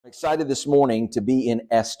Excited this morning to be in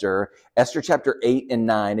Esther chapter 8 and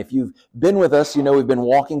 9. If you've been with us, you know we've been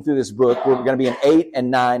walking through this book. We're going to be in 8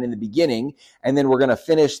 and 9 in the beginning, and then we're going to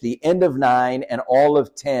finish the end of 9 and all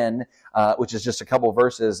of 10, which is just a couple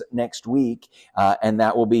verses next week, and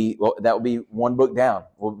that will be one book down.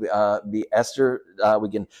 Will be Esther. We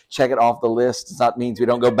can check it off the list. It means we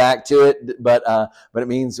don't go back to it, but it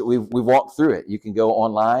means we've walked through it. You can go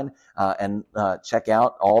online and check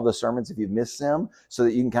out all the sermons if you've missed them, so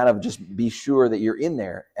that you can kind of just be sure that you're in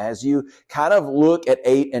there. As you kind of look at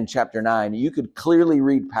 8 and chapter 9, you could clearly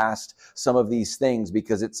read past some of these things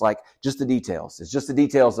because it's like just the details. It's just the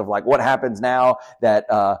details of like what happens now that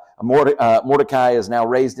Mordecai is now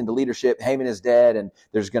raised into leadership. Haman is dead, and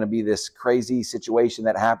there's going to be this crazy situation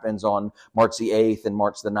that happens on March the 8th and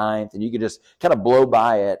March the 9th, and you could just kind of blow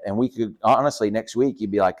by it. And we could, honestly, next week, you'd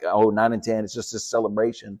be like, 9 and 10, it's just a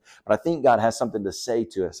celebration. But I think God has something to say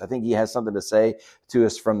to us. I think he has something to say to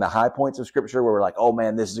us from the high points of Scripture where we're like, oh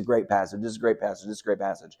man, this is a great passage, this is a great passage, this is a great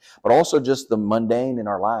passage. But also just the mundane in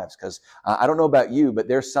our lives, because I don't know about you, but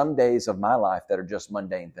there's some days of my life that are just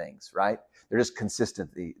mundane things, right? They're just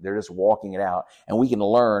consistency. They're just walking it out. And we can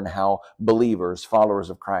learn how believers, followers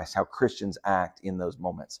of Christ, how Christians act in those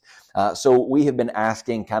moments. So we have been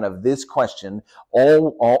asking kind of this question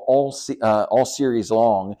all series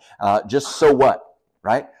long, just so what,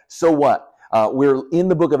 right? So what? We're in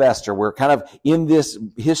the book of Esther. We're kind of in this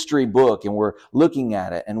history book, and we're looking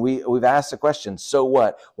at it. And we've asked the question, so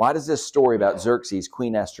what? Why does this story about Xerxes,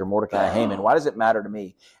 Queen Esther, Mordecai, Haman, why does it matter to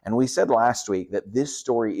me? And we said last week that this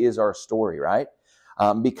story is our story, right?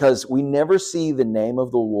 Because we never see the name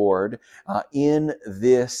of the Lord in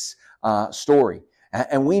this story.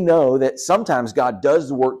 And we know that sometimes God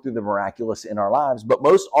does work through the miraculous in our lives, but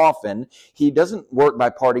most often he doesn't work by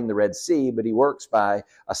parting the Red Sea, but he works by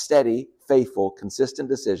a steady, faithful, consistent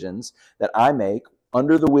decisions that I make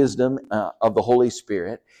under the wisdom of the Holy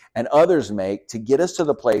Spirit and others make to get us to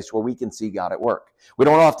the place where we can see God at work. We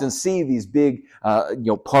don't often see these big,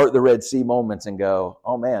 part the Red Sea moments and go,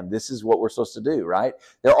 oh man, this is what we're supposed to do, right?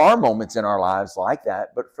 There are moments in our lives like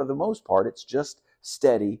that, but for the most part, it's just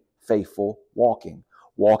steady, faithful walking,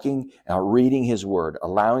 reading his word,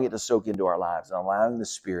 allowing it to soak into our lives, and allowing the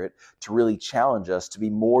Spirit to really challenge us to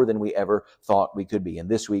be more than we ever thought we could be. And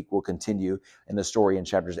this week we'll continue in the story in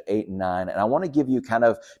chapters 8 and 9. And I want to give you kind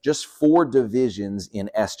of just 4 divisions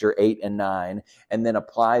in Esther 8 and 9, and then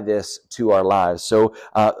apply this to our lives. So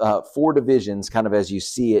 4 divisions kind of as you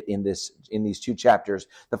see it in these 2 chapters.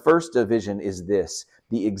 The first division is this: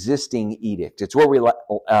 the existing edict. It's where we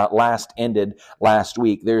last ended last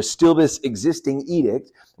week. There's still this existing edict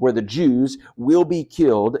where the Jews will be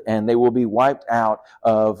killed and they will be wiped out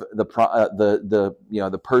of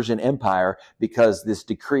the Persian Empire because this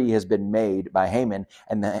decree has been made by Haman,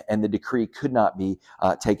 and the decree could not be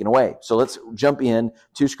taken away. So let's jump in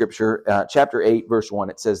to Scripture, chapter 8, verse 1.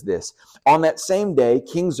 It says this: On that same day,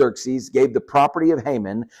 King Xerxes gave the property of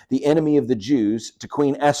Haman, the enemy of the Jews, to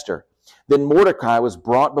Queen Esther. Then Mordecai was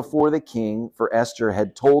brought before the king, for Esther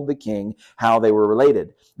had told the king how they were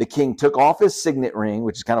related. The king took off his signet ring,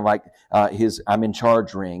 which is kind of like his I'm in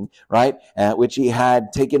charge ring, right? Which he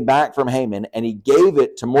had taken back from Haman, and he gave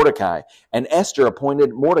it to Mordecai. And Esther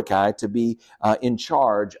appointed Mordecai to be in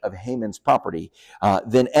charge of Haman's property.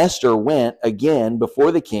 Then Esther went again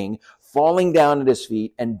before the king, falling down at his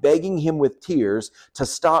feet and begging him with tears to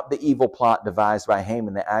stop the evil plot devised by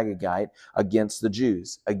Haman the Agagite against the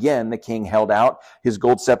Jews. Again, the king held out his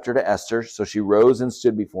gold scepter to Esther, so she rose and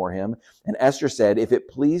stood before him. And Esther said, if it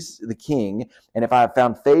please the king, and if I have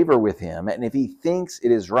found favor with him, and if he thinks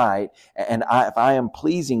it is right, and if I am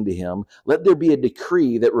pleasing to him, let there be a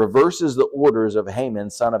decree that reverses the orders of Haman,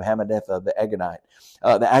 son of Hammedatha the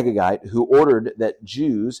Agagite, who ordered that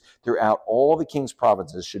Jews throughout all the king's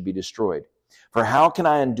provinces should be destroyed. For how can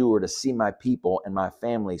I endure to see my people and my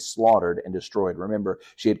family slaughtered and destroyed? Remember,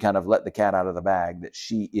 she had kind of let the cat out of the bag that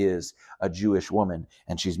she is a Jewish woman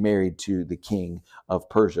and she's married to the king of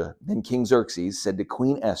Persia. Then King Xerxes said to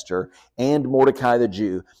Queen Esther and Mordecai the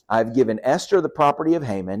Jew, I've given Esther the property of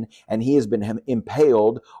Haman, and he has been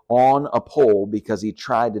impaled on a pole because he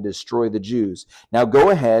tried to destroy the Jews. Now go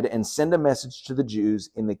ahead and send a message to the Jews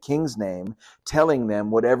in the king's name, telling them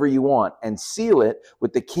whatever you want, and seal it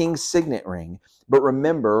with the king's signet ring. But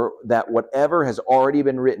remember that whatever has already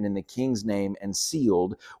been written in the king's name and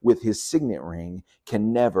sealed with his signet ring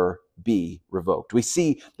can never be revoked. We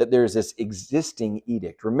see that there's this existing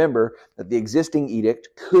edict. Remember that the existing edict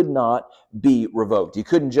could not be revoked. You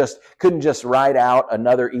couldn't just write out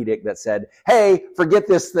another edict that said, hey, forget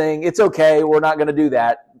this thing. It's okay. We're not going to do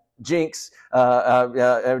that. jinx,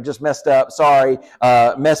 just messed up. Sorry,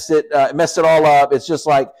 messed it all up. It's just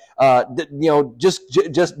like, just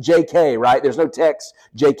JK, right? There's no text,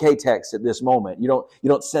 JK text at this moment. You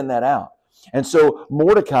don't send that out. And so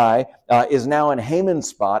Mordecai is now in Haman's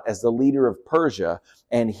spot as the leader of Persia,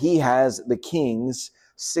 and he has the king's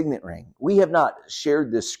signet ring. We have not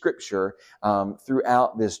shared this scripture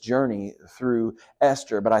throughout this journey through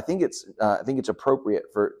Esther, but I think it's appropriate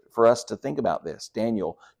for us to think about this.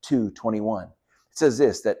 Daniel 2:21. It says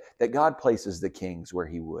this, that God places the kings where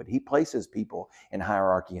he would. He places people in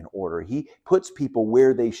hierarchy and order. He puts people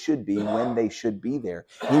where they should be when they should be there.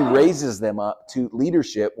 He raises them up to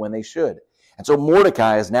leadership when they should. And so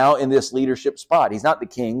Mordecai is now in this leadership spot. He's not the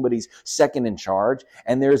king, but he's second in charge.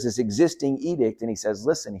 And there's this existing edict, and he says,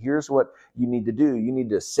 listen, here's what you need to do. You need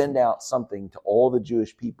to send out something to all the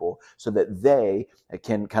Jewish people so that they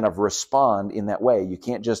can kind of respond in that way. You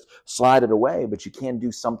can't just slide it away, but you can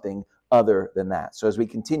do something other than that. So as we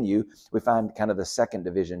continue, we find kind of the second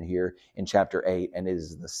division here in chapter 8, and it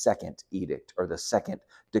is the second edict or the second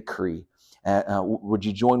decree. Would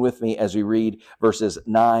you join with me as we read verses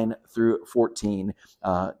 9 through 14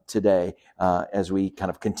 today as we kind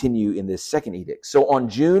of continue in this second edict? So on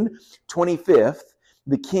June 25th,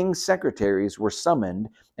 the king's secretaries were summoned,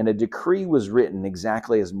 and a decree was written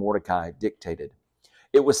exactly as Mordecai dictated.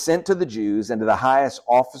 It was sent to the Jews and to the highest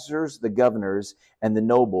officers, the governors, and the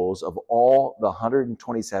nobles of all the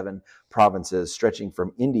 127 provinces stretching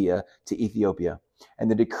from India to Ethiopia.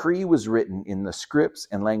 And the decree was written in the scripts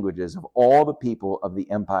and languages of all the people of the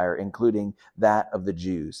empire, including that of the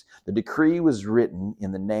Jews. The decree was written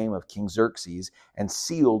in the name of King Xerxes and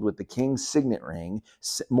sealed with the king's signet ring.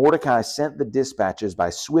 Mordecai sent the dispatches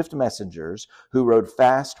by swift messengers who rode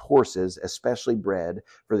fast horses, especially bred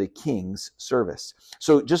for the king's service.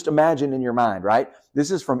 So just imagine in your mind, right?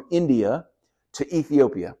 This is from India to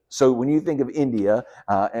Ethiopia. So when you think of India,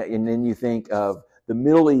 and then you think of the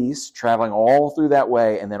Middle East, traveling all through that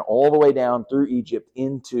way, and then all the way down through Egypt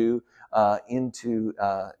into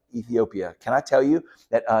Ethiopia. Can I tell you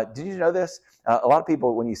that? Did you know this? A lot of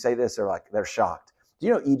people, when you say this, they're shocked. Do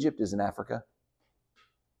you know Egypt is in Africa?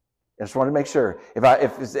 I just wanted to make sure.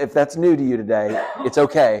 If that's new to you today, it's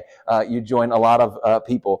okay. You join a lot of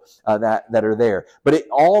people that are there. But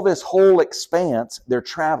all this whole expanse, they're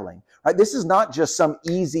traveling. Right? This is not just some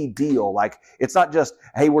easy deal. Like, it's not just,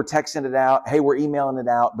 hey, we're texting it out, hey, we're emailing it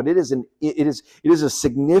out, but it is a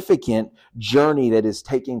significant journey that is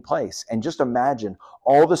taking place. And just imagine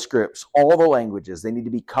all the scripts, all the languages, they need to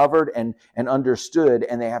be covered and understood,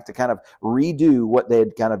 and they have to kind of redo what they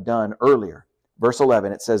had kind of done earlier. Verse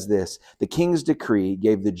 11, it says this, the king's decree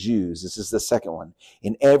gave the Jews, this is the second one,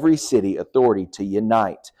 in every city authority to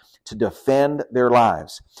unite, to defend their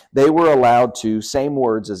lives. They were allowed to, same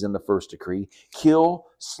words as in the first decree, kill,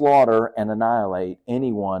 slaughter, and annihilate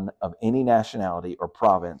anyone of any nationality or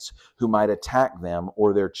province who might attack them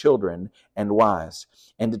or their children and wives,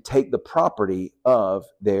 and to take the property of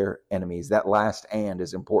their enemies. That last "and"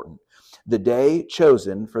 is important. The day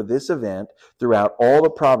chosen for this event throughout all the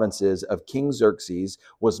provinces of King Xerxes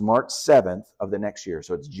was March 7th of the next year.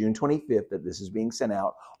 So it's June 25th that this is being sent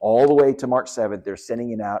out. All the way to March 7th, they're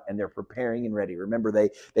sending it out and they're preparing and ready. Remember, they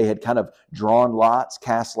had kind of drawn lots,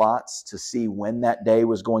 cast lots to see when that day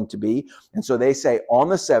was going to be. And so they say on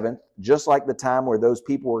the 7th, just like the time where those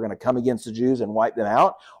people were going to come against the Jews and wipe them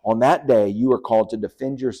out, on that day you are called to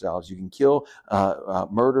defend yourselves. You can kill,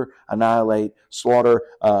 murder, annihilate, slaughter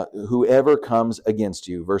whoever comes against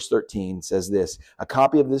you. Verse 13 says this, a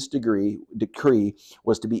copy of this decree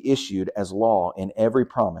was to be issued as law in every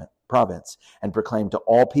province and proclaimed to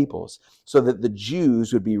all peoples, so that the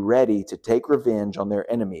Jews would be ready to take revenge on their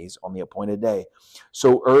enemies on the appointed day.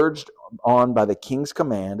 So urged on by the king's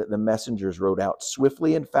command, the messengers rode out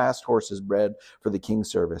swiftly and fast horses bred for the king's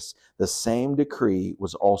service. The same decree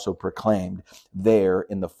was also proclaimed there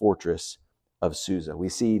in the fortress of Susa. We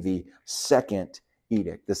see the second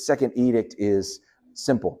edict. The second edict is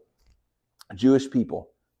simple. Jewish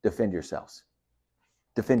people, defend yourselves.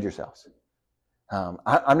 Defend yourselves.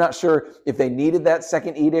 I'm not sure if they needed that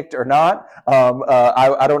second edict or not.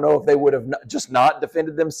 I don't know if they would have just not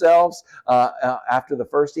defended themselves after the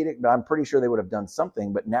first edict, but I'm pretty sure they would have done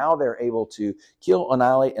something. But now they're able to kill,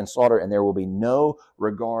 annihilate, and slaughter, and there will be no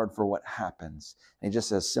regard for what happens. And it just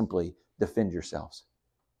says simply, defend yourselves.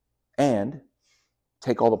 And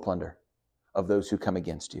take all the plunder of those who come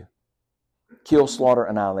against you. Kill, slaughter,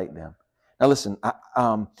 annihilate them. Now listen,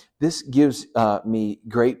 this gives me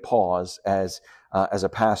great pause as a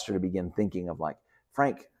pastor to begin thinking of, like,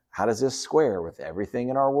 Frank, How does this square with everything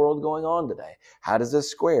in our world going on today? How does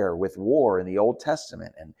this square with war in the Old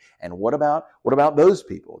Testament? And what about those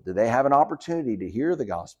people? Did they have an opportunity to hear the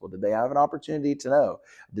gospel? Did they have an opportunity to know?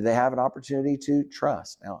 Did they have an opportunity to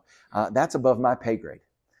trust? Now, that's above my pay grade,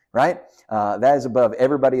 right? That is above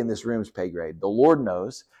everybody in this room's pay grade. The Lord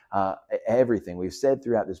knows everything. We've said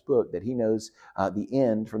throughout this book that He knows the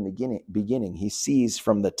end from the beginning. He sees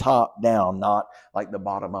from the top down, not like the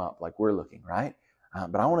bottom up, like we're looking, right?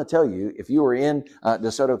 But I want to tell you, if you were in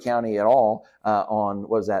DeSoto County at all on, what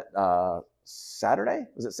was that, Saturday?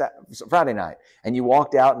 Was it Friday night? And you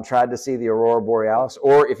walked out and tried to see the Aurora Borealis,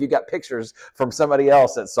 or if you got pictures from somebody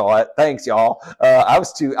else that saw it, thanks y'all.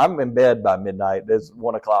 I'm in bed by midnight. It's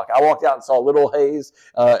 1 o'clock. I walked out and saw a little haze,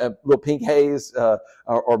 a little pink haze,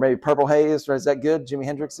 or maybe purple haze. Is that good? Jimi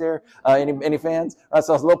Hendrix there? Any fans? I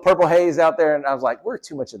saw a little purple haze out there, and I was like, we're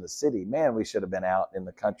too much in the city. Man, we should have been out in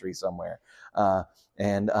the country somewhere.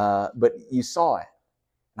 But you saw it.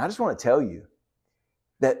 And I just want to tell you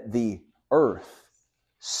that the earth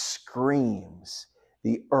screams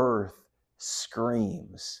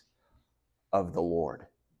of the Lord.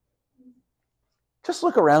 Just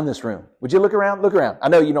look around this room. Would you look around? Look around. I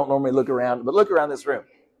know you don't normally look around, but look around this room.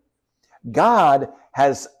 God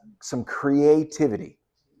has some creativity.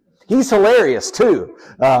 He's hilarious too.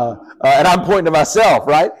 And I'm pointing to myself,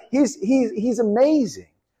 right? He's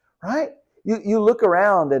amazing, right? You look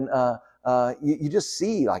around and you just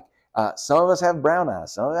see, like, some of us have brown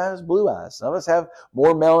eyes, some of us have blue eyes, some of us have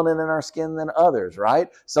more melanin in our skin than others, right?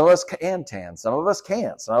 Some of us can tan, some of us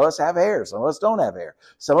can't, some of us have hair, some of us don't have hair,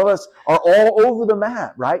 some of us are all over the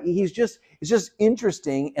map, right? It's just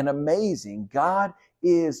interesting and amazing. God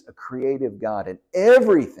is a creative God, and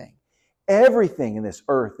everything in this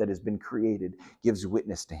earth that has been created gives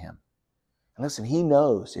witness to Him. And listen, He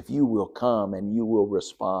knows if you will come and you will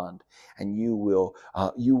respond and you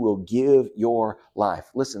will give your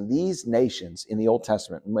life. Listen, these nations in the Old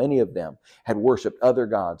Testament, many of them had worshiped other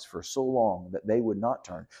gods for so long that they would not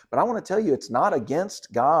turn. But I want to tell you, it's not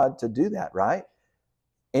against God to do that, right?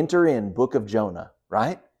 Enter in book of Jonah,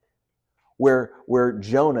 right? Where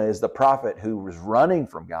Jonah is the prophet who was running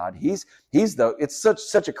from God. It's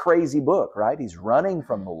such a crazy book, right? He's running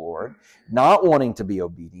from the Lord, not wanting to be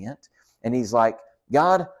obedient. And he's like,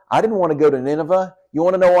 God, I didn't want to go to Nineveh. You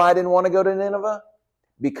want to know why I didn't want to go to Nineveh?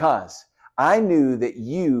 Because I knew that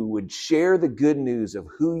you would share the good news of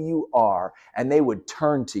who you are, and they would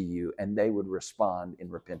turn to you, and they would respond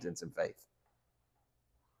in repentance and faith.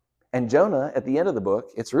 And Jonah, at the end of the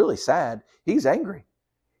book, it's really sad. He's angry.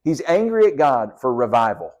 He's angry at God for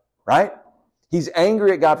revival, right? He's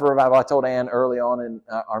angry at God for revival. I told Ann early on in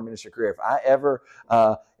our ministry career, if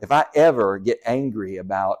I ever get angry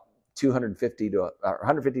about 150 to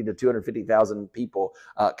 250,000 people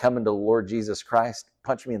coming to the Lord Jesus Christ,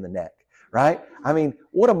 punch me in the neck, right? I mean,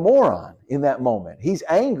 what a moron in that moment. He's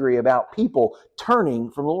angry about people turning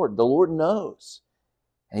from the Lord. The Lord knows.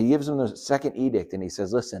 And He gives them the second edict, and He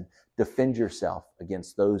says, listen, defend yourself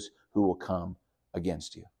against those who will come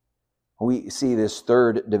against you. We see this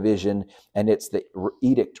third division, and it's the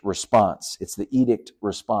edict response. It's the edict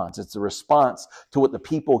response. It's the response to what the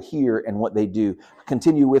people hear and what they do.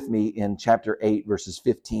 Continue with me in chapter 8, verses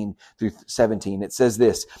 15 through 17. It says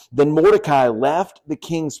this, Then Mordecai left the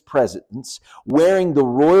king's presence, wearing the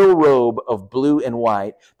royal robe of blue and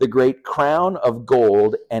white, the great crown of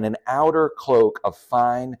gold, and an outer cloak of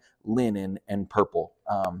fine linen and purple.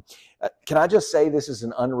 Can I just say this is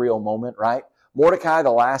an unreal moment, right? Mordecai, the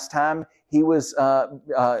last time he was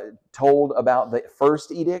told about the first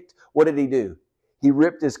edict, what did he do? He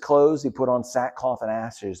ripped his clothes, he put on sackcloth and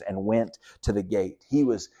ashes, and went to the gate. He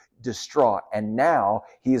was distraught. And now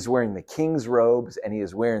he is wearing the king's robes, and he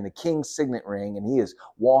is wearing the king's signet ring, and he is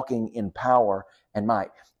walking in power and might.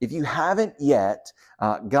 If you haven't yet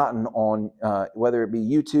gotten on, whether it be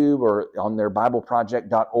YouTube or on their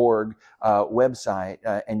BibleProject.org website,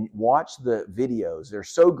 and watch the videos, they're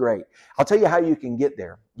so great. I'll tell you how you can get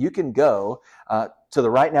there. You can go to the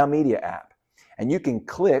Right Now Media app, and you can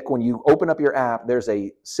click, when you open up your app, there's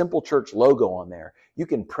a Simple Church logo on there. You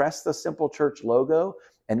can press the Simple Church logo,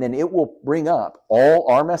 and then it will bring up all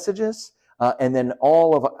our messages, and then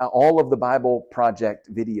all of the Bible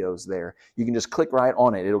Project videos there. You can just click right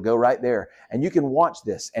on it. It'll go right there. And you can watch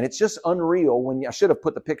this. And it's just unreal. I should have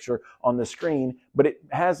put the picture on the screen, but it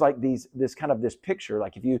has like this picture.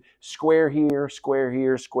 Like if you square here, square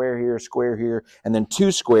here, square here, square here, and then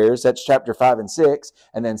 2 squares, that's chapter 5 and 6,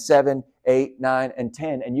 and then 7, 8, 9, and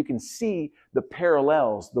 10. And you can see the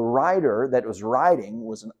parallels. The writer that was writing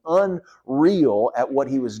was unreal at what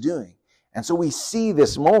he was doing. And so we see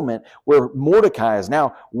this moment where Mordecai is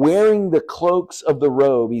now wearing the cloaks of the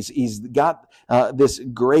robe. He's got this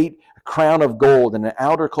great crown of gold and an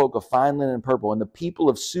outer cloak of fine linen and purple. And the people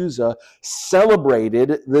of Susa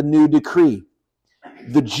celebrated the new decree.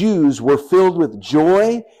 The Jews were filled with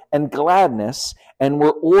joy and gladness and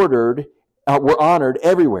were honored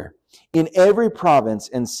everywhere. In every province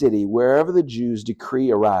and city, wherever the Jews'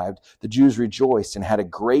 decree arrived, the Jews rejoiced and had a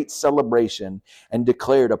great celebration and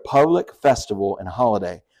declared a public festival and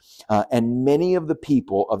holiday. And many of the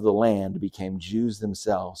people of the land became Jews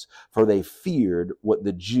themselves, for they feared what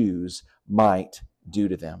the Jews might do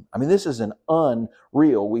to them. I mean, this is an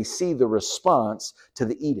unreal. We see the response to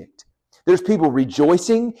the edict. There's people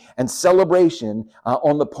rejoicing and celebration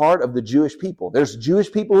on the part of the Jewish people. There's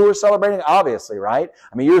Jewish people who are celebrating, obviously, right?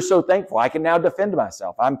 I mean, you're so thankful. I can now defend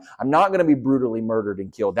myself. I'm not going to be brutally murdered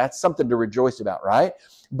and killed. That's something to rejoice about, right?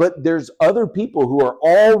 But there's other people who are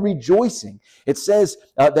all rejoicing. It says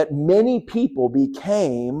that many people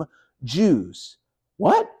became Jews.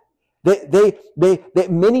 What?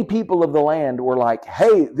 Many people of the land were like,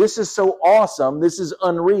 hey, this is so awesome. This is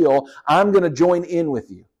unreal. I'm going to join in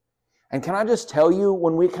with you. And can I just tell you,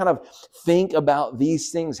 when we kind of think about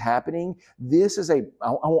these things happening,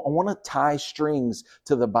 I want to tie strings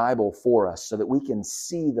to the Bible for us so that we can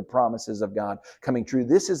see the promises of God coming true.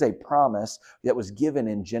 This is a promise that was given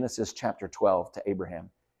in Genesis chapter 12 to Abraham.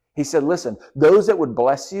 He said, listen, those that would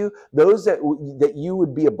bless you, those that you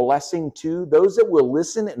would be a blessing to, those that will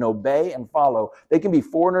listen and obey and follow, they can be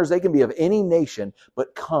foreigners, they can be of any nation,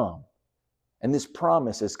 but come. And this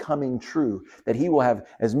promise is coming true, that he will have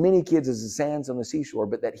as many kids as the sands on the seashore,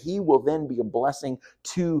 but that he will then be a blessing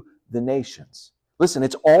to the nations. Listen,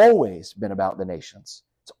 it's always been about the nations.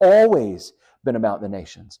 It's always been about the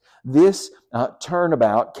nations. This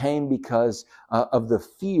turnabout came because of the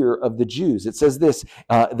fear of the Jews. It says this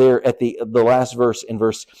there at the last verse in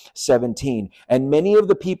verse 17. And many of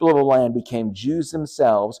the people of the land became Jews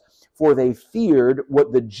themselves, for they feared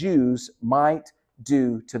what the Jews might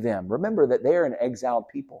do to them. Remember that they're an exiled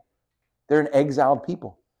people. They're an exiled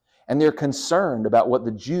people. And they're concerned about what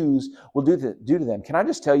the Jews will do to them. Can I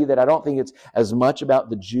just tell you that I don't think it's as much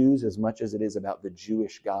about the Jews as much as it is about the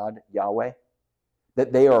Jewish God, Yahweh?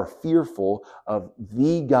 That they are fearful of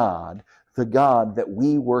the God that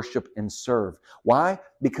we worship and serve. Why?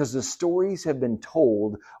 Because the stories have been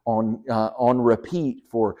told on repeat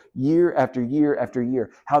for year after year after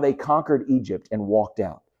year, how they conquered Egypt and walked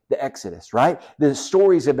out. The Exodus, right? The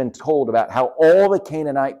stories have been told about how all the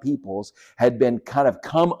Canaanite peoples had been kind of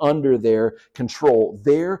come under their control.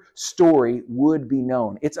 Their story would be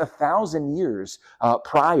known. It's 1,000 years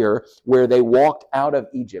prior where they walked out of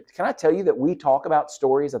Egypt. Can I tell you that we talk about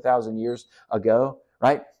stories 1,000 years ago,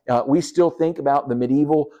 right? We still think about the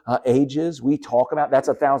medieval ages. We talk about, that's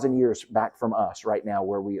 1,000 years back from us right now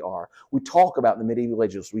where we are. We talk about the medieval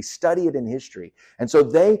ages. We study it in history. And so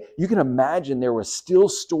you can imagine there were still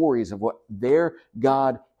stories of what their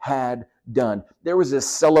God had done. There was this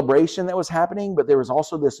celebration that was happening, but there was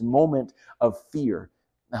also this moment of fear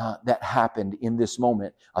that happened in this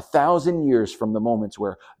moment, 1,000 years from the moments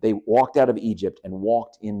where they walked out of Egypt and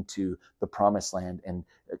walked into the promised land and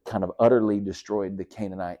kind of utterly destroyed the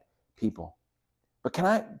Canaanite people. But can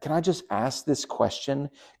I just ask this question?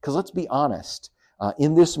 Because let's be honest,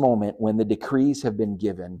 in this moment when the decrees have been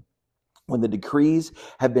given, when the decrees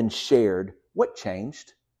have been shared, what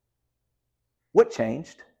changed? What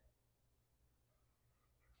changed?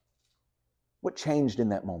 What changed in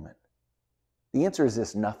that moment? The answer is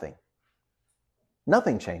this: nothing.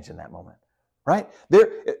 Nothing changed in that moment, right?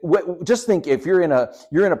 Just think if you're in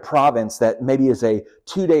a province that maybe is a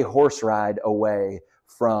 2-day horse ride away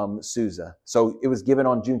from Susa. So it was given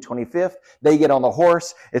on June 25th. They get on the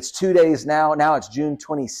horse. It's 2 days now. Now it's June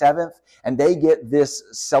 27th, and they get this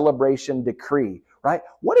celebration decree, right?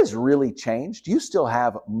 What has really changed? You still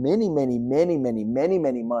have many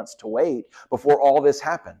months to wait before all this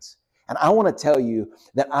happens. And I want to tell you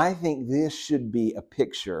that I think this should be a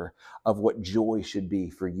picture of what joy should be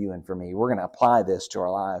for you and for me. We're going to apply this to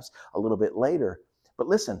our lives a little bit later. But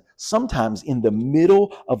listen, sometimes in the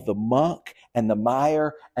middle of the muck and the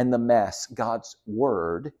mire and the mess, God's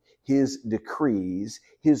word, his decrees,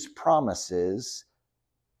 his promises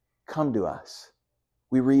come to us.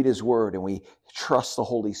 We read his word and we trust the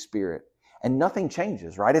Holy Spirit. And nothing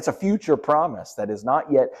changes, right? It's a future promise that has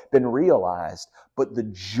not yet been realized. But the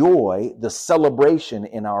joy, the celebration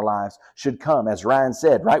in our lives should come. As Ryan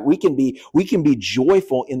said, right? We can be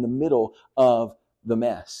joyful in the middle of the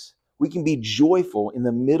mess. We can be joyful in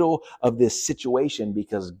the middle of this situation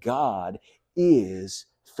because God is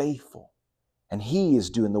faithful. And He is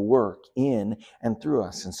doing the work in and through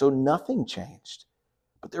us. And so nothing changed.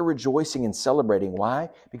 But they're rejoicing and celebrating. Why?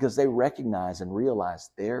 Because they recognize and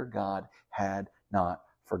realize their God had not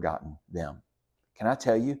forgotten them. Can I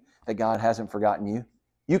tell you that God hasn't forgotten you?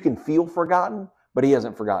 You can feel forgotten, but He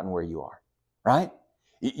hasn't forgotten where you are, right?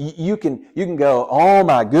 You can go, oh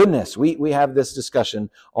my goodness. We have this discussion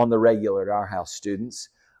on the regular at our house, students.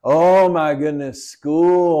 Oh my goodness,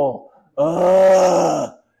 school.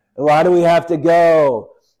 Why do we have to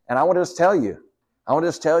go? And I want to just tell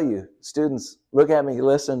you, students, look at me,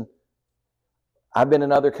 listen. I've been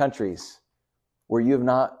in other countries where you have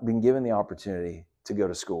not been given the opportunity to go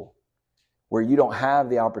to school, where you don't have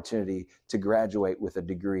the opportunity to graduate with a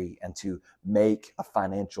degree and to make a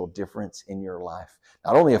financial difference in your life.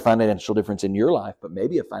 Not only a financial difference in your life, but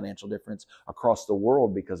maybe a financial difference across the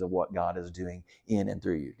world because of what God is doing in and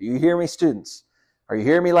through you. Do you hear me, students? Are you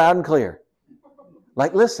hearing me loud and clear?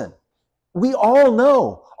 Like, listen, we all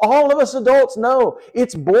know, all of us adults know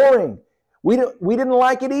it's boring. We didn't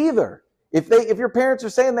like it either. If your parents are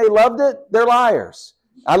saying they loved it, they're liars.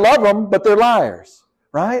 I love them, but they're liars,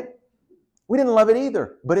 right? We didn't love it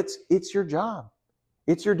either, but it's your job.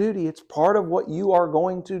 It's your duty. It's part of what you are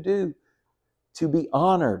going to do, to be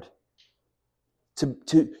honored, to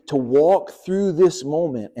walk through this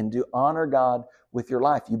moment and to honor God with your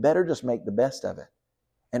life. You better just make the best of it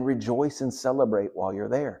and rejoice and celebrate while you're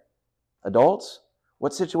there. Adults,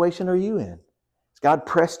 what situation are you in? Has God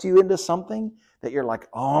pressed you into something that you're like,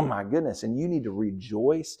 oh my goodness, and you need to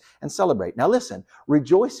rejoice and celebrate? Now listen,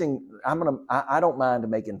 rejoicing, I don't mind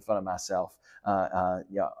making fun of myself,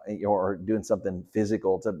 or doing something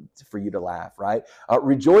physical for you to laugh, right?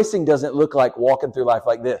 Rejoicing doesn't look like walking through life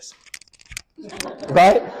like this.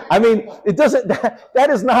 Right? I mean, it doesn't, that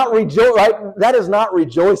is not right? That is not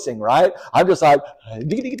rejoicing, right? I'm just like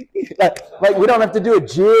we don't have to do a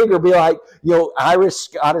jig or be like, Irish,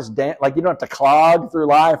 Scottish dance, like you don't have to clog through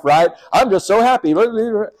life, right? I'm just so happy.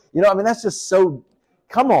 That's just so,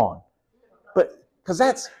 come on. But, because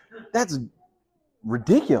that's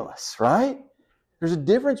ridiculous, right? There's a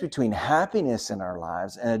difference between happiness in our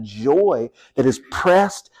lives and a joy that is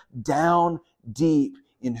pressed down deep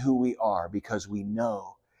in who we are, because we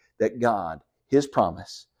know that God, His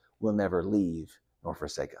promise, will never leave nor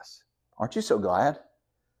forsake us. Aren't you so glad?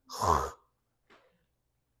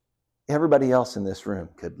 Everybody else in this room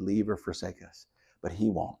could leave or forsake us, but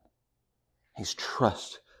He won't. He's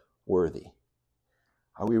trustworthy.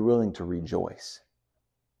 Are we willing to rejoice?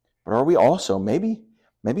 But are we also, maybe,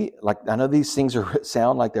 like, I know these things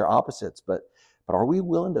sound like they're opposites, but are we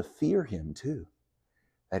willing to fear Him too?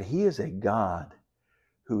 That He is a God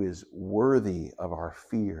who is worthy of our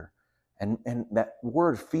fear. And that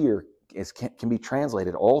word fear can be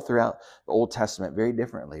translated all throughout the Old Testament very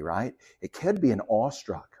differently, right? It could be an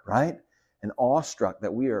awestruck, right? An awestruck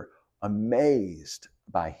that we are amazed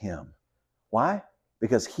by Him. Why?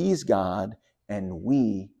 Because He's God and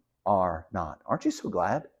we are not. Aren't you so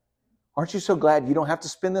glad? Aren't you so glad you don't have to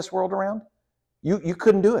spin this world around? You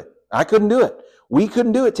couldn't do it. I couldn't do it. We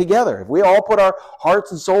couldn't do it together. If we all put our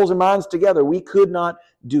hearts and souls and minds together, we could not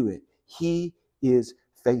do it. He is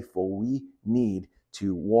faithful. We need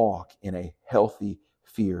to walk in a healthy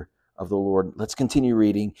fear of the Lord. Let's continue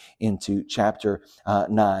reading into chapter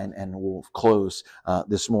 9, and we'll close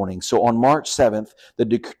this morning. So on March 7th,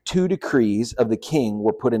 the two decrees of the king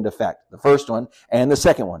were put into effect, the first one and the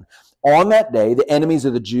second one. On that day, the enemies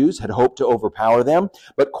of the Jews had hoped to overpower them,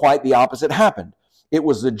 but quite the opposite happened. It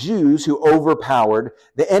was the Jews who overpowered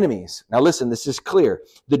the enemies. Now listen, this is clear.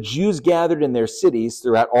 The Jews gathered in their cities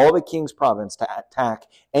throughout all the king's province to attack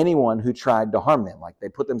anyone who tried to harm them. Like, they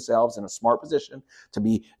put themselves in a smart position to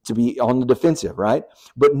be on the defensive, right?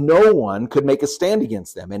 But no one could make a stand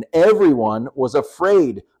against them, and everyone was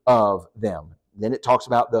afraid of them. Then it talks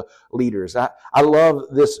about the leaders. I love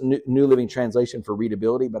this New Living Translation for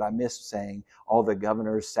readability, but I miss saying all the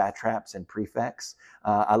governors, satraps, and prefects.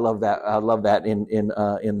 I love that. I love that in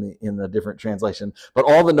the different translation. But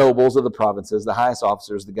all the nobles of the provinces, the highest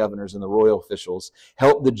officers, the governors, and the royal officials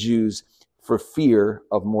helped the Jews for fear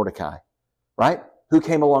of Mordecai, right? Who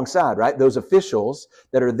came alongside, right? Those officials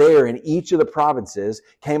that are there in each of the provinces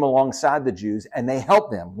came alongside the Jews and they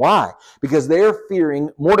helped them. Why? Because they're fearing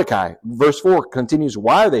Mordecai. Verse 4 continues,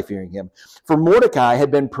 why are they fearing him? For Mordecai had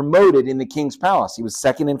been promoted in the king's palace. He was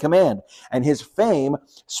second in command, and his fame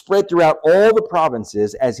spread throughout all the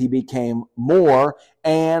provinces as he became more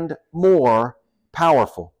and more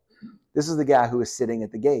powerful. This is the guy who is sitting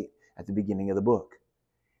at the gate at the beginning of the book.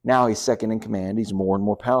 Now he's second in command. He's more and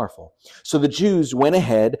more powerful. So the Jews went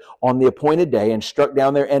ahead on the appointed day and struck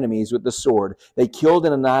down their enemies with the sword. They killed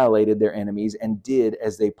and annihilated their enemies and did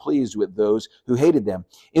as they pleased with those who hated them.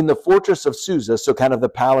 In the fortress of Susa, so kind of the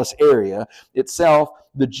palace area itself,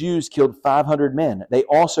 the Jews killed 500 men. They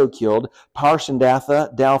also killed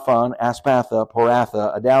Parshandatha, Dalphon, Aspatha,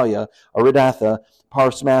 Poratha, Adalia, Aridatha,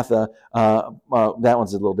 Parsmatha, that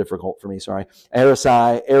one's a little difficult for me, sorry,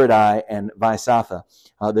 Arisai, Aridai, and Vaisatha,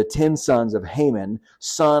 the 10 sons of Haman,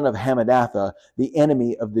 son of Hammedatha, the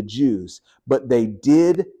enemy of the Jews. But they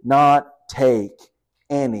did not take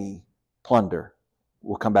any plunder.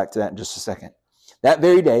 We'll come back to that in just a second. That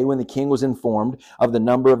very day, when the king was informed of the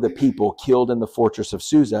number of the people killed in the fortress of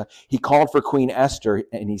Susa, he called for Queen Esther,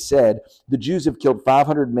 and he said, the Jews have killed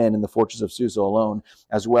 500 men in the fortress of Susa alone,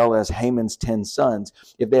 as well as Haman's 10 sons.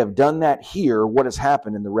 If they have done that here, what has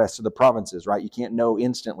happened in the rest of the provinces, right? You can't know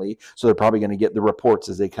instantly, so they're probably going to get the reports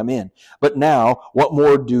as they come in. But now, what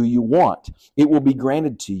more do you want? It will be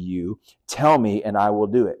granted to you. Tell me, and I will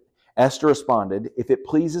do it. Esther responded, if it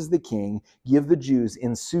pleases the king, give the Jews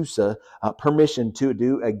in Susa permission to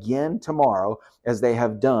do again tomorrow as they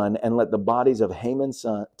have done, and let the bodies of Haman's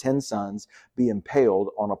 10 sons be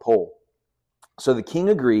impaled on a pole. So the king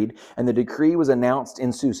agreed, and the decree was announced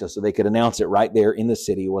in Susa, so they could announce it right there in the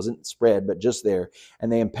city. It wasn't spread, but just there. And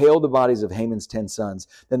they impaled the bodies of Haman's 10 sons.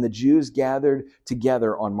 Then the Jews gathered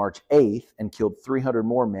together on March 8th and killed 300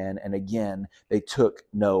 more men, and again they took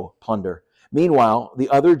no plunder. Meanwhile, the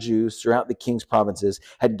other Jews throughout the king's provinces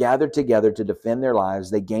had gathered together to defend their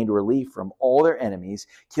lives. They gained relief from all their enemies,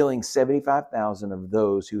 killing 75,000 of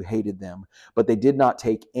those who hated them. But they did not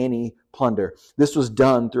take any plunder. This was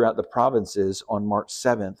done throughout the provinces on March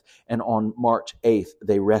 7th, and on March 8th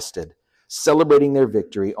they rested, celebrating their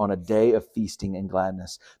victory on a day of feasting and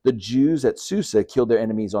gladness. The Jews at Susa killed their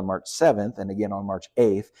enemies on March 7th and again on March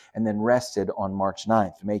 8th, and then rested on March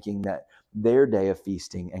 9th, making that their day of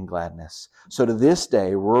feasting and gladness. So to this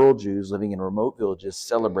day, rural Jews living in remote villages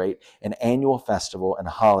celebrate an annual festival and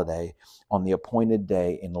holiday on the appointed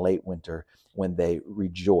day in late winter when they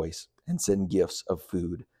rejoice and send gifts of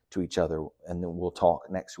food to each other. And then we'll talk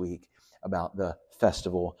next week about the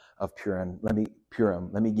festival of Purim. Let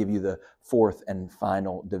me give you the fourth and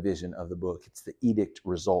final division of the book. It's the edict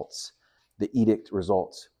results. The edict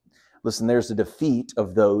results. Listen, there's a defeat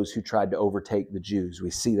of those who tried to overtake the Jews. We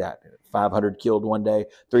see that. 500 killed one day,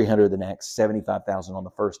 300 the next, 75,000 on the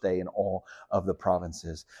first day in all of the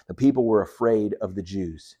provinces. The people were afraid of the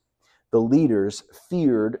Jews. The leaders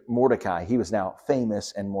feared Mordecai. He was now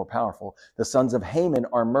famous and more powerful. The sons of Haman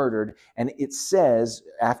are murdered. And it says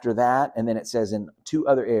after that, and then it says in 2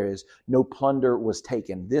 other areas, no plunder was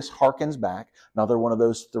taken. This harkens back, another one of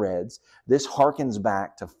those threads, this harkens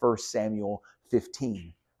back to 1 Samuel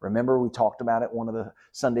 15. Remember, we talked about it one of the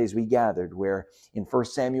Sundays we gathered, where in 1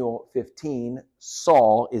 Samuel 15,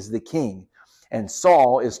 Saul is the king. And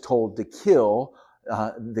Saul is told to kill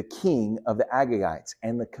the king of the Agagites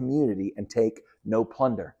and the community and take no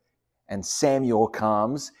plunder. And Samuel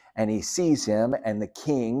comes and he sees him, and the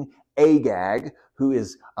king, Agag, who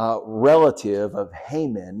is a relative of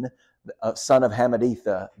Haman, son of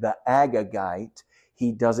Hammedatha, the Agagite,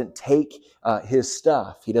 he doesn't take his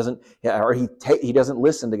stuff. He doesn't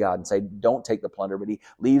listen to God and say, don't take the plunder, but he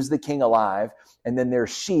leaves the king alive. And then there's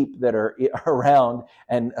sheep that are around.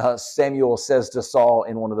 And Samuel says to Saul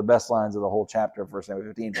in one of the best lines of the whole chapter of 1 Samuel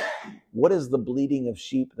 15, what is the bleating of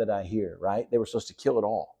sheep that I hear, right? They were supposed to kill it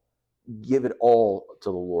all. Give it all to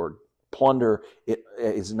the Lord. Plunder it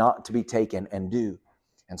is not to be taken and do.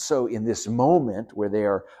 And so in this moment where they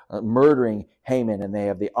are murdering Haman and they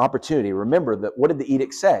have the opportunity, remember that what did the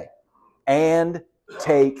edict say? And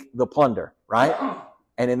take the plunder, right?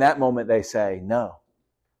 And in that moment they say, no,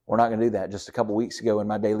 we're not going to do that. Just a couple weeks ago in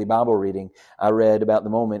my daily Bible reading, I read about the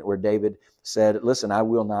moment where David said, listen, I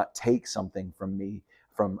will not take something from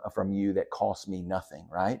you that costs me nothing,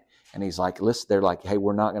 right? And he's like, listen, they're like, hey,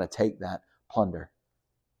 we're not going to take that plunder.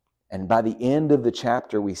 And by the end of the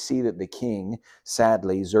chapter, we see that the king,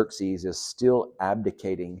 sadly, Xerxes, is still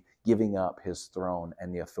abdicating, giving up his throne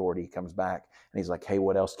and the authority. He comes back and he's like, hey,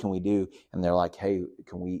 what else can we do? And they're like, hey,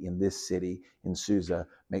 can we in this city, in Susa,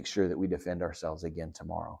 make sure that we defend ourselves again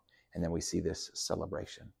tomorrow? And then we see this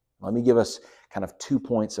celebration. Let me give us kind of 2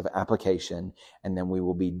 points of application, and then we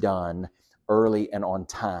will be done early and on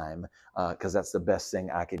time, because that's the best thing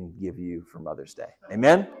I can give you for Mother's Day.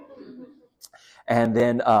 Amen? And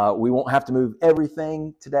then we won't have to move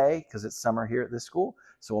everything today because it's summer here at this school.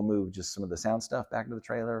 So we'll move just some of the sound stuff back into the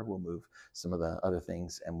trailer. We'll move some of the other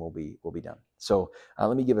things, and we'll be done. So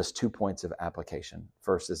let me give us 2 points of application.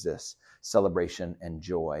 First is this: celebration and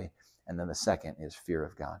joy. And then the second is fear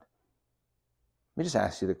of God. Let me just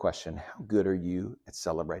ask you the question, how good are you at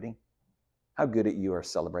celebrating? How good at you are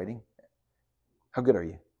celebrating? How good are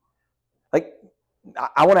you? Like,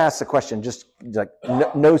 I want to ask the question, just like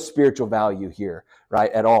no spiritual value here,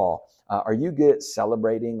 right, at all. Are you good at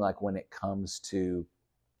celebrating, like when it comes to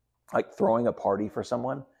like throwing a party for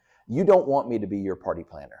someone? You don't want me to be your party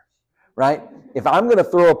planner, right? If I'm going to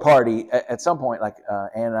throw a party at some point, like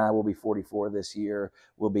Ann and I will be 44 this year,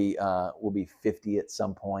 we'll be 50 at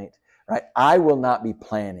some point, right? I will not be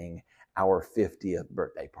planning our 50th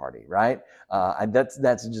birthday party, right?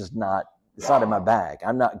 That's just not, it's not in my bag.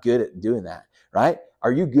 I'm not good at doing that, right?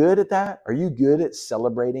 Are you good at that? Are you good at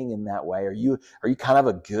celebrating in that way? Are you kind of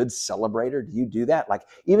a good celebrator? Do you do that? Like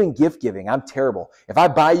even gift giving, I'm terrible. If I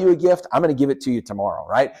buy you a gift, I'm going to give it to you tomorrow,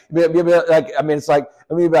 right? It's like,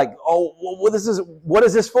 oh, well, what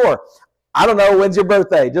is this for? I don't know. When's your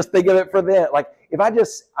birthday? Just think of it for then. Like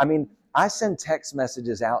I send text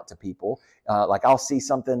messages out to people. Like I'll see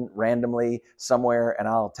something randomly somewhere and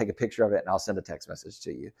I'll take a picture of it and I'll send a text message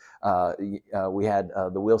to you. We had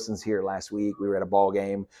the Wilsons here last week. We were at a ball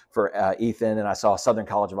game for Ethan and I saw Southern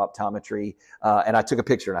College of Optometry and I took a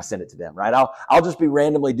picture and I sent it to them, right? I'll just be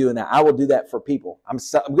randomly doing that. I will do that for people. I'm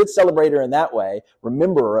a good celebrator in that way,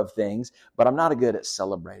 rememberer of things, but I'm not good at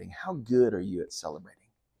celebrating. How good are you at celebrating?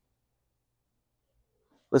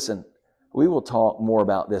 Listen, we will talk more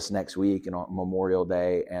about this next week and on Memorial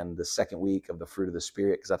Day and the second week of the fruit of the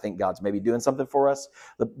Spirit, because I think God's maybe doing something for us.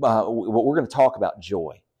 We're going to talk about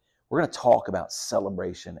joy. We're going to talk about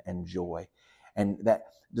celebration and joy. And that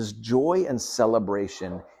does joy and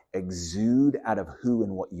celebration exude out of who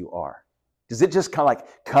and what you are? Does it just kind of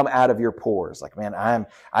like come out of your pores? Like, man,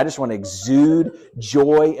 I just want to exude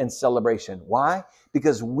joy and celebration. Why?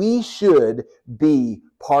 Because we should be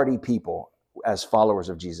party people as followers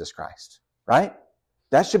of Jesus Christ, right?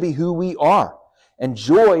 That should be who we are. And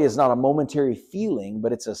joy is not a momentary feeling,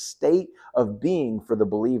 but it's a state of being for the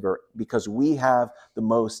believer because we have the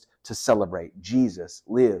most to celebrate. Jesus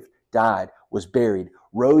lived, died, was buried,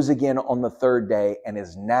 rose again on the third day, and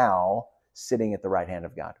is now sitting at the right hand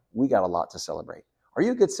of God. We got a lot to celebrate. Are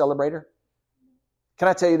you a good celebrator? Can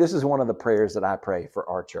I tell you, this is one of the prayers that I pray for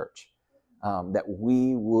our church, that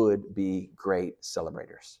we would be great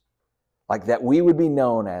celebrators. Like that we would be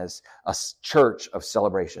known as a church of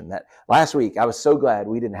celebration. That last week, I was so glad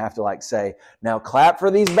we didn't have to like say, now clap for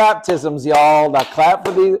these baptisms, y'all. Now clap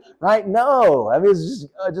for these, right? No, I mean, it's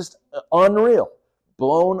just unreal.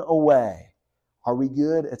 Blown away. Are we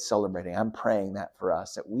good at celebrating? I'm praying that for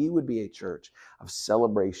us, that we would be a church of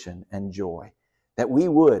celebration and joy. That we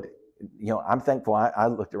would, I'm thankful. I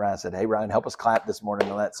looked around and said, hey, Ryan, help us clap this morning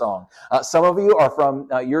on that song. Some of you are from,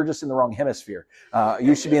 you're just in the wrong hemisphere.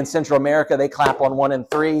 You should be in Central America. They clap on 1 and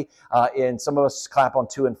 3. And some of us clap on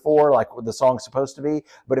 2 and 4, like the song's supposed to be.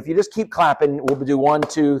 But if you just keep clapping, we'll do 1,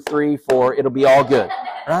 2, 3, 4. It'll be all good,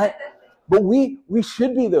 right? But we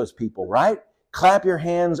should be those people, right? Clap your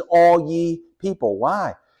hands, all ye people.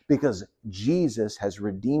 Why? Because Jesus has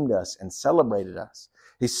redeemed us and celebrated us.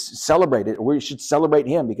 He's celebrated. We should celebrate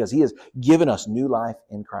him because he has given us new life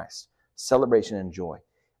in Christ. Celebration and joy.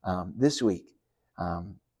 This week,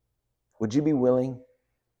 would you be willing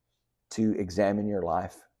to examine your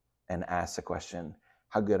life and ask the question,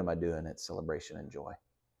 how good am I doing at celebration and joy?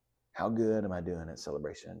 How good am I doing at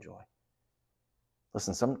celebration and joy?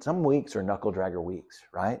 Listen, some weeks are knuckle dragger weeks,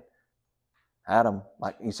 right? Had them,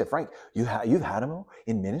 like you said, Frank, you've had them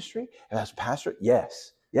in ministry as pastor?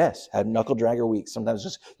 Yes, had knuckle dragger weeks. Sometimes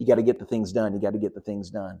just you got to get the things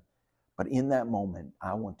done. But in that moment,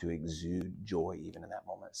 I want to exude joy even in that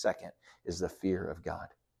moment. Second is the fear of God.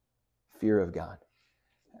 Fear of God.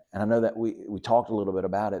 And I know that we talked a little bit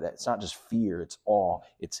about it, that it's not just fear, it's awe.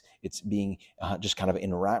 It's being just kind of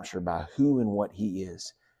enraptured by who and what he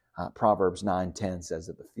is. Proverbs 9:10 says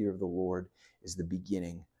that the fear of the Lord is the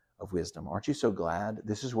beginning of wisdom. Aren't you so glad?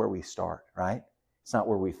 This is where we start, right? It's not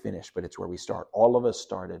where we finish, but it's where we start. All of us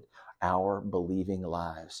started our believing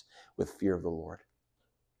lives with fear of the Lord.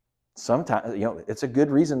 Sometimes, it's a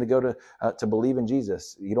good reason to go to believe in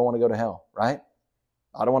Jesus. You don't want to go to hell, right?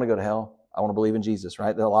 I don't want to go to hell. I want to believe in Jesus,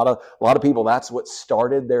 right? There are a lot of people, that's what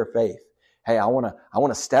started their faith. Hey, I want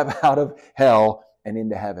to step out of hell and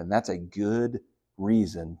into heaven. That's a good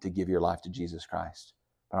reason to give your life to Jesus Christ.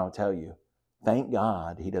 But I'll tell you, thank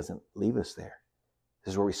God he doesn't leave us there.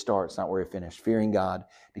 This is where we start. It's not where we finish. Fearing God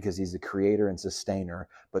because he's the creator and sustainer,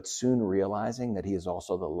 but soon realizing that he is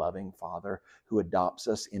also the loving Father who adopts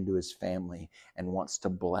us into his family and wants to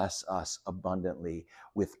bless us abundantly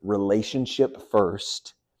with relationship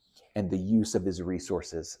first and the use of his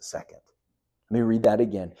resources second. Let me read that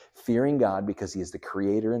again. Fearing God because he is the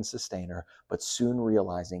creator and sustainer, but soon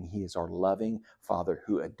realizing he is our loving Father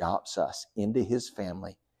who adopts us into his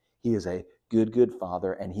family. He is a good, good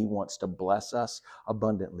Father, and he wants to bless us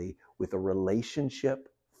abundantly with a relationship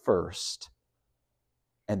first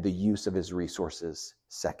and the use of his resources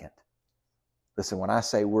second. Listen, when I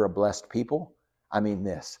say we're a blessed people, I mean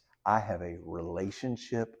this. I have a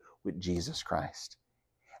relationship with Jesus Christ.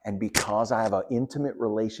 And because I have an intimate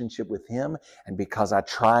relationship with him, and because I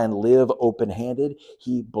try and live open-handed,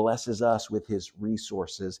 he blesses us with his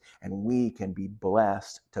resources, and we can be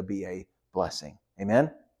blessed to be a blessing. Amen?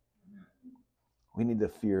 We need the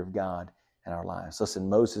fear of God in our lives. Listen,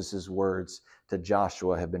 Moses' words to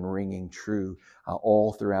Joshua have been ringing true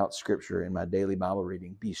all throughout Scripture in my daily Bible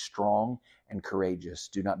reading. Be strong and courageous.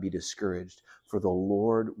 Do not be discouraged, for the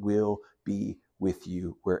Lord will be with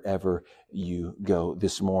you wherever you go.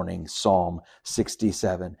 This morning, Psalm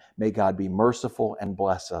 67. May God be merciful and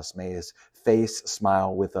bless us. May his face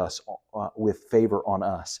smile with us, with favor on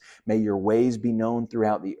us. May your ways be known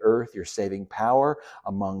throughout the earth, your saving power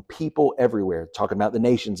among people everywhere. Talking about the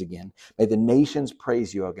nations again. May the nations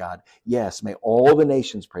praise you, O God. Yes, may all the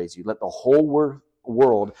nations praise you. Let the whole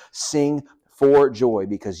world sing for joy,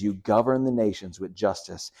 because you govern the nations with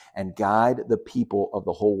justice and guide the people of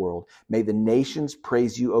the whole world. May the nations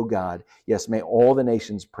praise you, O God. Yes, may all the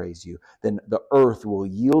nations praise you. Then the earth will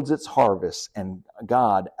yield its harvest, and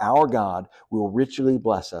God, our God, will richly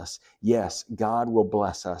bless us. Yes, God will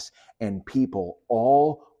bless us, and people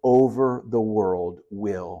all over the world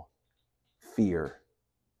will fear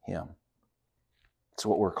him. It's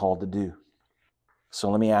what we're called to do.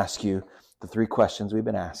 So let me ask you the 3 questions we've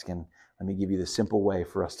been asking. Let me give you the simple way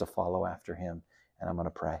for us to follow after him, and I'm going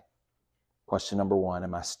to pray. Question number 1,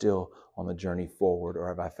 am I still on the journey forward, or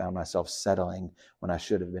have I found myself settling when I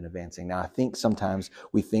should have been advancing? Now, I think sometimes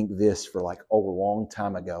we think this for like, a long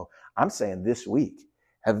time ago. I'm saying this week.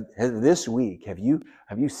 Have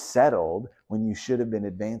you settled when you should have been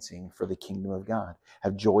advancing for the kingdom of God?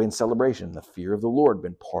 Have joy and celebration, the fear of the Lord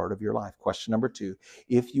been part of your life? Question number 2,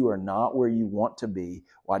 if you are not where you want to be,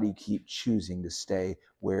 why do you keep choosing to stay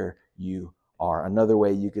where you are? Another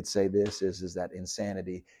way you could say this is that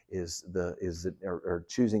insanity is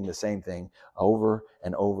choosing the same thing over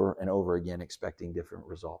and over and over again, expecting different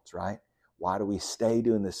results, right? Why do we stay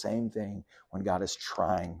doing the same thing when God is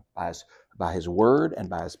trying by his word and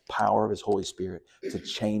by his power of his Holy Spirit to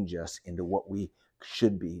change us into what we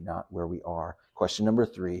should be, not where we are? Question number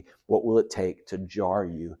 3, what will it take to jar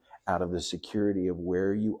you out of the security of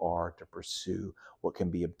where you are to pursue what can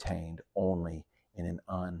be obtained only in an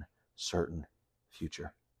uncertain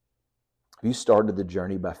future? Have you started the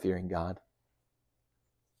journey by fearing God?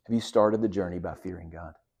 Have you started the journey by fearing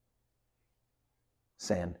God?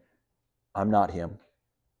 Saying, I'm not him.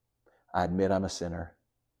 I admit I'm a sinner.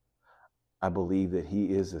 I believe that he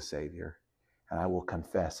is the Savior, and I will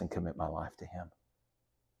confess and commit my life to him.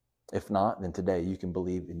 If not, then today you can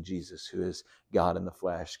believe in Jesus, who is God in the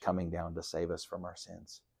flesh, coming down to save us from our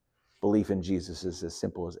sins. Belief in Jesus is as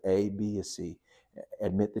simple as A, B, as C.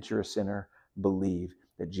 Admit that you're a sinner. Believe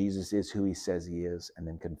that Jesus is who he says he is, and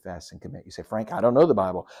then confess and commit. You say, Frank, I don't know the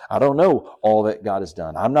Bible. I don't know all that God has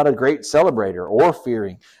done. I'm not a great celebrator or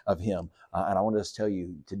fearing of him. And I want to just tell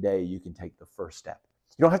you, today you can take the first step.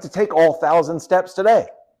 You don't have to take all 1,000 steps today.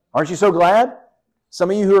 Aren't you so glad?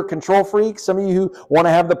 Some of you who are control freaks, some of you who want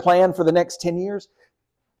to have the plan for the next 10 years,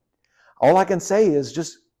 all I can say is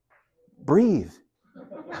just breathe.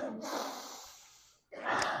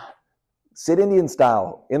 Sit Indian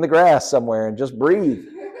style in the grass somewhere and just breathe.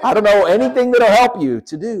 I don't know anything that'll help you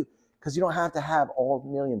to do, because you don't have to have all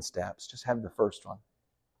million steps. Just have the first one.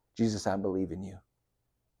 Jesus, I believe in you.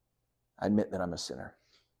 I admit that I'm a sinner.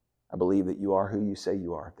 I believe that you are who you say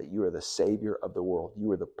you are, that you are the Savior of the world. You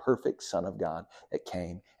are the perfect Son of God that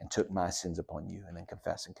came and took my sins upon you, and then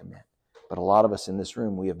confess and commit. But a lot of us in this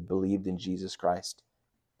room, we have believed in Jesus Christ.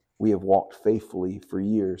 We have walked faithfully for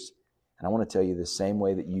years. And I want to tell you, the same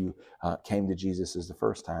way that you came to Jesus as the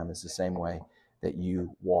first time is the same way that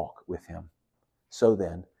you walk with him. So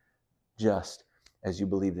then, just as you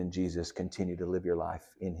believed in Jesus, continue to live your life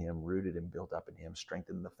in him, rooted and built up in him,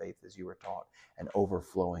 strengthened in the faith as you were taught, and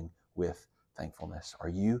overflowing with thankfulness. Are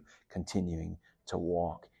you continuing to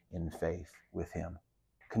walk in faith with him?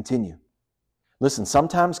 Continue. Listen,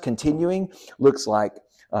 sometimes continuing looks like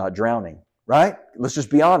drowning, right? Let's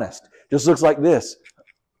just be honest. Just looks like this.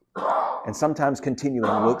 And sometimes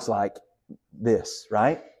continuing looks like this,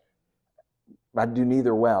 right? I do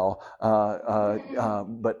neither well,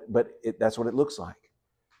 but that's what it looks like.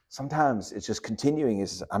 Sometimes it's just continuing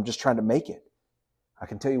is I'm just trying to make it. I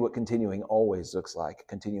can tell you what continuing always looks like.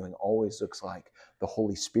 Continuing always looks like the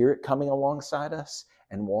Holy Spirit coming alongside us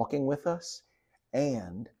and walking with us,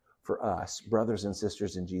 and for us, brothers and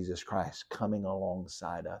sisters in Jesus Christ, coming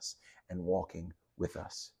alongside us and walking with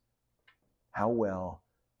us. How well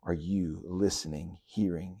are you listening,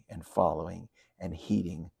 hearing, and following and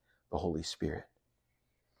heeding the Holy Spirit?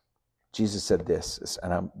 Jesus said this,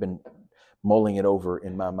 and I've been mulling it over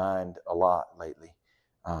in my mind a lot lately.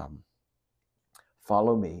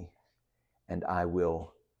 Follow me, and I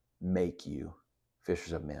will make you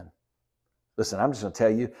fishers of men. Listen, I'm just going to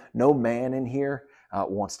tell you, no man in here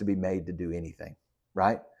wants to be made to do anything,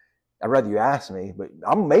 right? I'd rather you ask me, but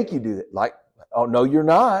I'm going to make you do it. Like, oh, no, you're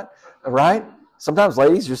not, right? Sometimes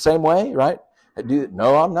ladies, you're the same way, right?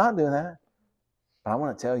 No, I'm not doing that. But I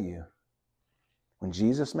want to tell you, when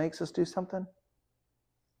Jesus makes us do something,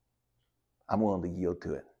 I'm willing to yield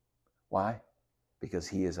to it. Why? Because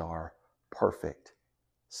he is our perfect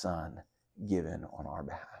Son given on our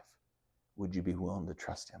behalf. Would you be willing to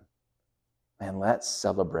trust him? Man, let's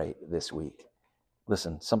celebrate this week.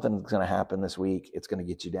 Listen, something's going to happen this week. It's going to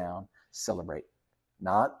get you down. Celebrate.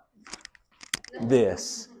 Not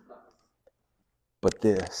this, but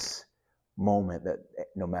this moment that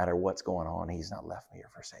no matter what's going on, he's not left me or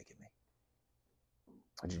forsaken me.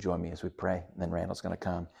 Would you join me as we pray? And then Randall's going to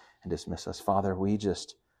come and dismiss us. Father, we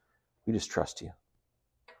just trust you.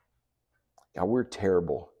 God, we're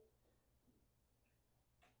terrible.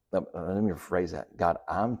 Let me rephrase that. God,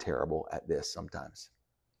 I'm terrible at this sometimes.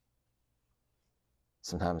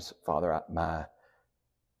 Sometimes, Father,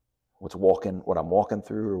 what I'm walking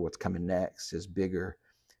through or what's coming next is bigger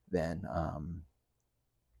than,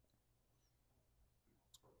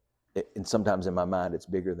 and sometimes in my mind it's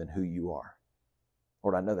bigger than who you are.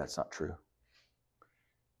 Lord, I know that's not true.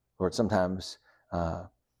 Lord, sometimes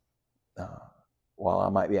while I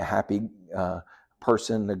might be a happy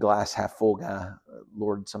person, the glass half full guy,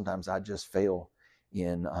 Lord, sometimes I just fail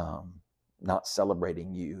in not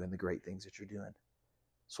celebrating you and the great things that you're doing.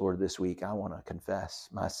 So Lord, this week I want to confess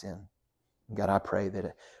my sin. God, I pray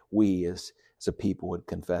that we as a people would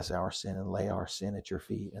confess our sin and lay our sin at your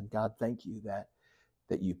feet. And God, thank you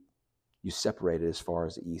that you separated as far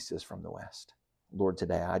as the east is from the west. Lord,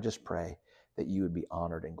 today I just pray that you would be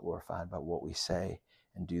honored and glorified by what we say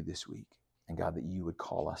and do this week. And God, that you would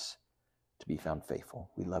call us to be found faithful.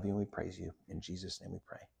 We love you and we praise you. In Jesus' name we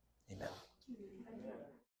pray. Amen.